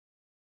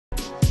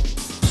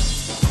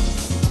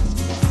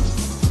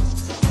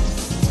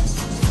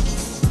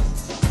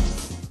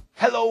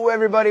Hello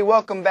everybody,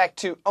 welcome back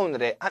to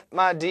오늘의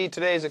한마디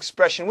Today's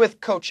expression with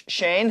Coach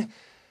Shane.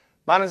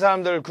 많은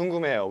사람들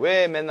궁금해요.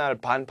 왜 맨날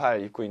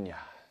반팔 입고 있냐?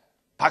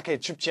 밖에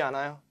춥지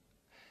않아요?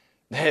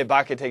 네,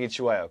 밖에 되게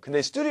추워요.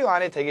 근데 스튜디오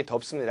안에 되게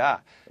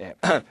덥습니다. 예.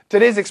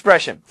 Today's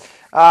expression.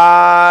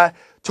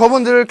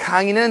 저분들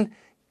강의는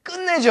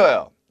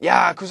끝내줘요.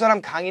 야, 그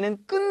사람 강의는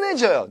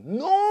끝내줘요.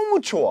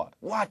 너무 좋아.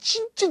 와,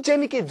 진짜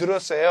재밌게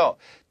들었어요.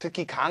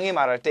 특히 강의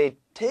말할 때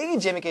되게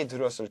재밌게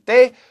들었을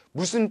때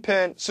무슨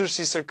표현 쓸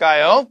수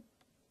있을까요?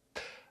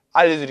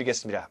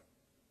 알려드리겠습니다.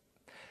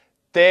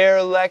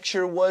 Their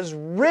lecture was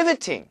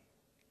riveting.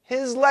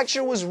 His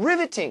lecture was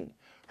riveting.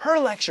 Her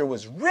lecture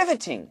was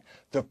riveting.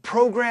 The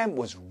program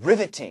was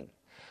riveting.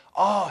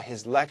 Oh,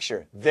 his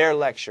lecture, their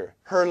lecture,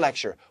 her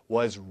lecture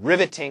was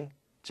riveting.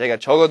 제가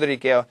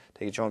적어드릴게요.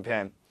 되게 좋은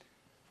표현.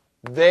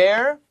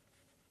 Their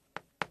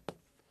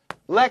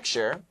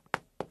lecture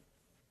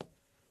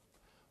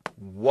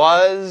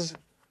was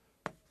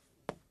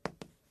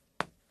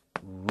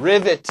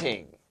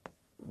riveting.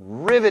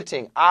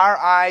 Riveting.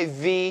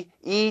 R-I-V-E-T-I-N-G.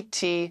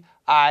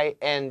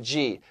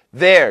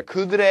 Their,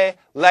 그들의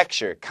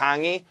lecture,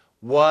 강의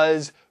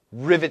was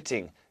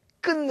riveting.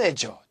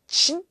 끝내줘.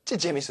 진짜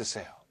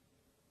재밌었어요.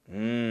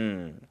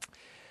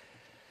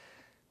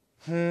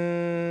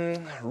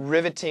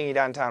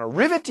 riveting이란 단어.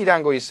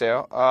 rivet이란 거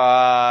있어요.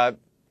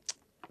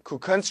 그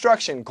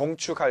construction,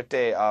 건축할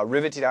때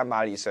rivet이란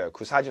말이 있어요.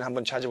 그 사진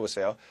한번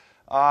찾아보세요.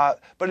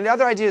 But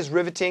another idea is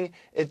riveting.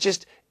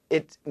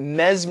 It's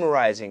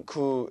mesmerizing.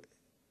 그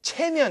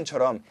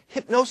체면처럼,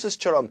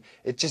 hypnosis처럼,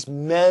 it just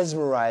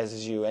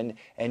mesmerizes you and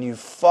you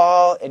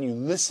fall and you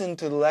listen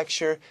to the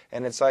lecture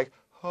and it's like,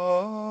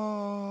 oh,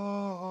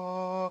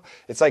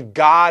 it's like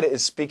God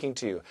is speaking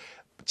to you.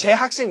 제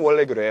학생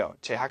원래 그래요.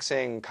 제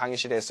학생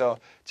강의실에서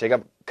제가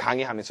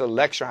강의하면서,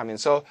 lecture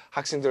하면서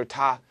학생들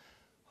다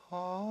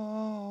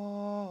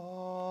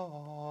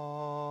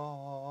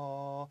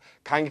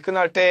강의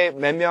끝날 때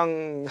몇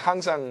명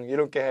항상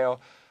이렇게 해요.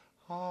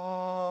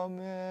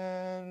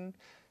 아멘.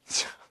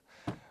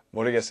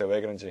 모르겠어요.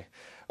 왜 그런지.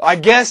 I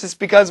guess it's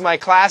because my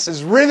class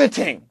is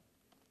riveting.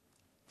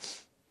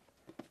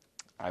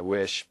 I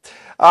wish.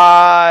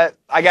 I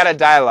got a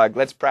dialogue.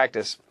 Let's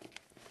practice.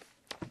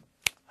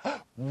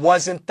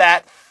 Wasn't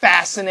that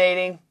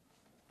fascinating?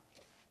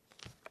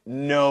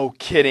 No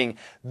kidding.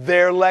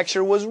 Their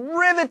lecture was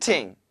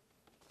riveting.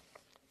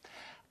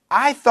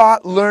 I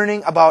thought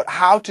learning about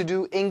how to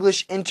do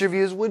English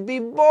interviews would be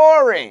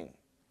boring.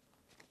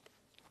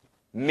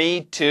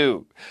 Me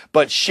too.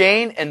 But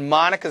Shane and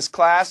Monica's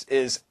class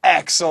is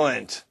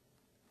excellent.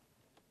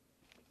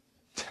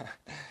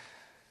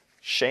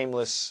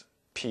 Shameless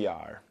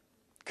PR.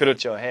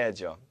 그렇죠.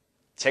 해야죠.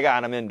 제가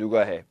안 하면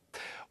누가 해?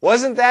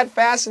 Wasn't that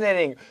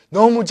fascinating?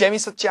 너무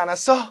재밌었지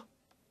않았어?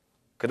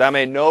 그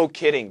다음에 no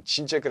kidding.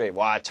 진짜 그래.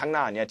 와,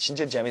 장난 아니야.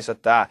 진짜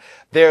재밌었다.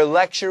 Their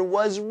lecture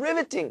was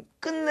riveting.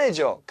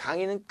 끝내줘.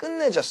 강의는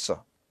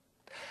끝내줬어.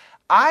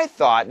 I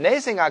thought, 내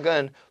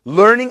생각은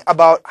learning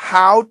about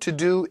how to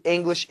do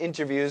English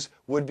interviews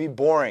would be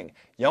boring.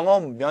 영어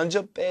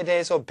면접에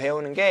대해서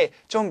배우는 게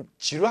좀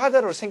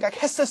지루하다고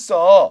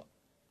생각했었어.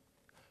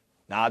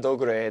 나도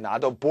그래.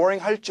 나도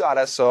boring 할 줄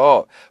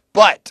알았어.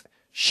 But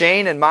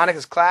Shane and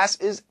Monica's class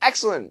is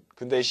excellent.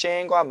 근데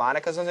Shane과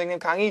Monica 선생님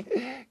강의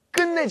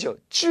끝내줘.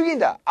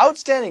 죽인다.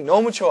 Outstanding.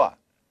 너무 좋아.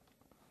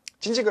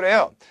 진짜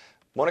그래요.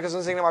 모니카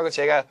선생님하고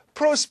제가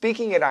프로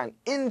스피킹이랑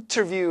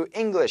인터뷰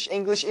English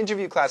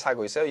인터뷰 클래스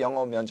하고 있어요.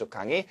 영어 면접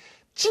강의.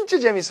 진짜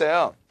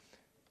재밌어요.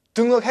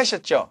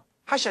 등록하셨죠?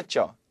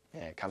 하셨죠?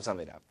 네,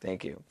 감사합니다.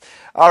 Thank you.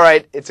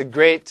 Alright, it's a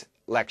great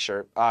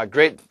lecture,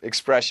 great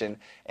expression.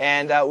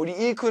 And 우리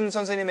이쿤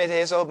선생님에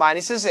대해서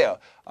많이 쓰세요.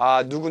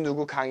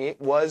 누구 강의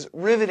was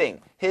riveting.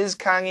 His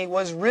강의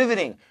was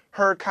riveting.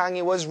 Her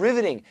강의 was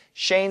riveting.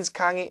 Shane's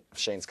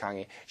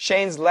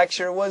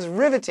lecture was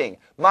riveting.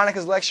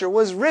 Monica's lecture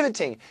was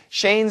riveting.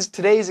 Shane's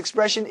today's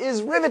expression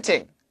is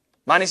riveting.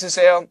 많이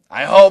쓰세요.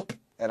 I hope.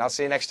 And I'll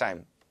see you next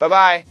time.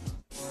 Bye-bye.